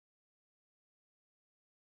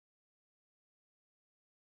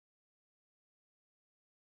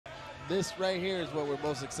this right here is what we're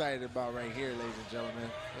most excited about right here, ladies and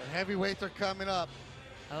gentlemen. The heavyweights are coming up.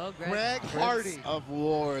 Oh, Greg Prince Hardy. of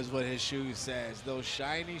War is what his shoe says. Those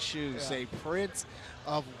shiny shoes say Prince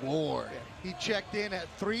of War. He checked in at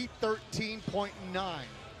 313.9.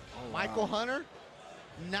 Michael Hunter,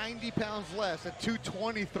 90 pounds less at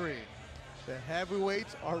 223. The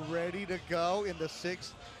heavyweights are ready to go in the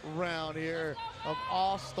 6th round here of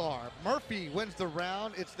All-Star. Murphy wins the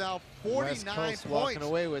round. It's now 49 points walking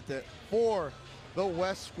away with it for the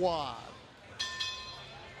West Squad.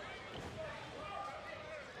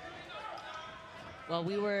 Well,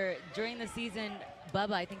 we were, during the season,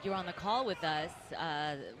 Bubba, I think you were on the call with us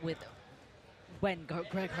when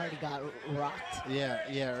Greg Hardy got rocked. Yeah,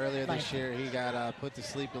 earlier this year he got put to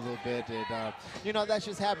sleep a little bit. And, you know, that's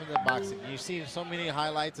just happens in boxing. You see so many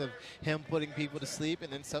highlights of him putting people to sleep,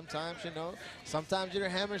 and then sometimes, you know, sometimes you're the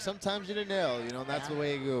hammer, sometimes you're the nail. You know, that's the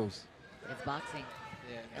way it goes. It's boxing.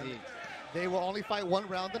 Yeah, indeed. They will only fight one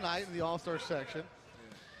round tonight in the All-Star section.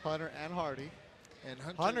 Hunter and Hardy. And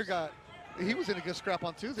he was in a good scrap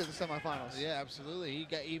on Tuesday in the semifinals. Yeah, absolutely.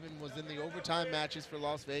 He was in the overtime matches for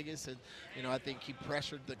Las Vegas, and you know, I think he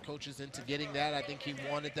pressured the coaches into getting that. I think he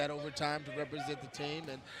wanted that overtime to represent the team,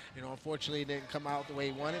 and you know, unfortunately, it didn't come out the way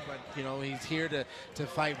he wanted. But you know, he's here to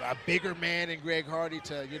fight a bigger man in Greg Hardy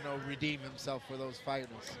to redeem himself for those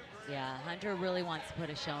fighters. Yeah, Hunter really wants to put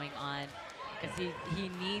a showing on because he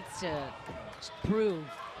needs to prove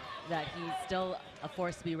that he's still a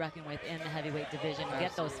force to be reckoned with in the heavyweight division and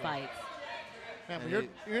get those fights. Man, but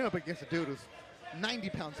you're up against a dude who's 90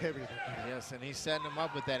 pounds heavier than you. Yes, and he's setting him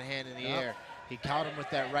up with that hand in the air. He caught him with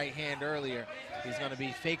that right hand earlier. He's going to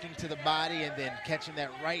be faking to the body and then catching that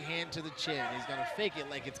right hand to the chin. He's going to fake it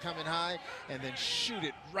like it's coming high and then shoot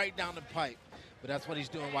it right down the pipe. But that's what he's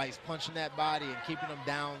doing while he's punching that body and keeping him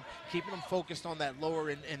down, keeping him focused on that lower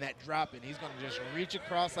and that drop. And he's going to just reach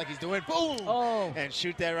across like he's doing, boom, and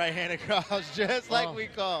shoot that right hand across just like we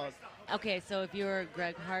called. Okay, so if you were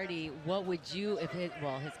Greg Hardy, what would you, if his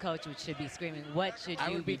coach should be screaming, what should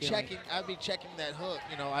you be doing? I'd be checking that hook.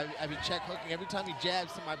 You know, I'd be check hooking. Every time he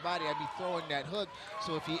jabs to my body, I'd be throwing that hook.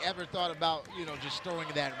 So if he ever thought about, just throwing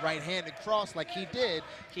that right hand across like he did,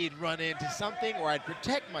 he'd run into something, or I'd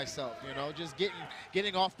protect myself. Just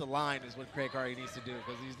getting off the line is what Greg Hardy needs to do,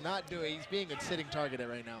 because he's being a sitting target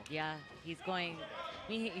right now. Yeah, he's kind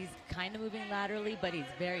of moving laterally, but he's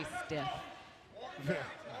very stiff.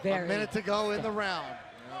 A minute to go in the round.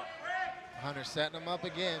 Hunter setting him up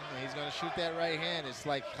again. He's going to shoot that right hand. It's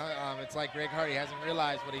like Greg Hardy hasn't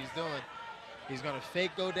realized what he's doing. He's going to fake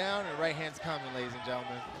go down, and right hand's coming, ladies and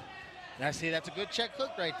gentlemen. Now, see, that's a good check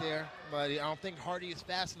hook right there, but I don't think Hardy is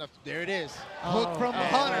fast enough. There it is. Hook from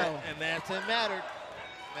Hunter. And that's it mattered.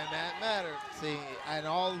 And that mattered. See, and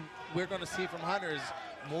all we're going to see from Hunter is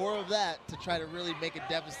more of that to try to really make a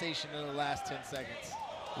devastation in the last 10 seconds.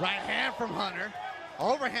 Right hand from Hunter.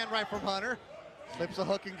 Overhand right from Hunter. Slips a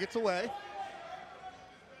hook and gets away.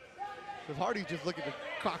 Because Hardy's just looking to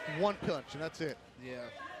cock one punch, and that's it. Yeah.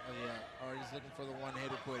 Hardy's looking for the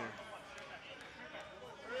one-hitter quitter.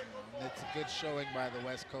 It's a good showing by the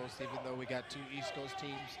West Coast, even though we got two East Coast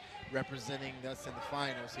teams representing us in the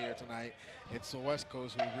finals here tonight. It's the West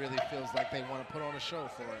Coast who really feels like they want to put on a show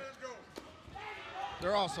for it.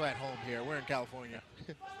 They're also at home here. We're in California.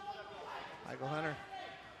 Michael Hunter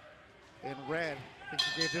in red. I think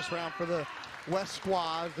he gave this round for the West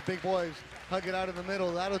Squad. The big boys hug it out in the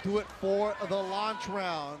middle. That'll do it for the launch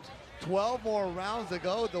round. 12 more rounds to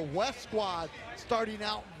go. The West Squad starting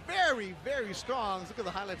out very, very strong. Look at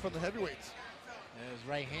the highlight from the heavyweights. And his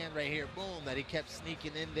right hand right here, boom, that he kept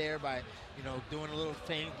sneaking in there by, doing a little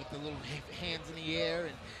feint with the little hands in the air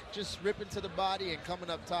and just ripping to the body and coming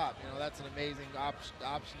up top. That's an amazing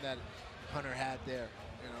option that Hunter had there.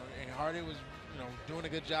 And Hardy was, doing a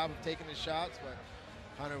good job of taking the shots, but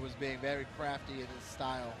Hunter was being very crafty in his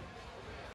style.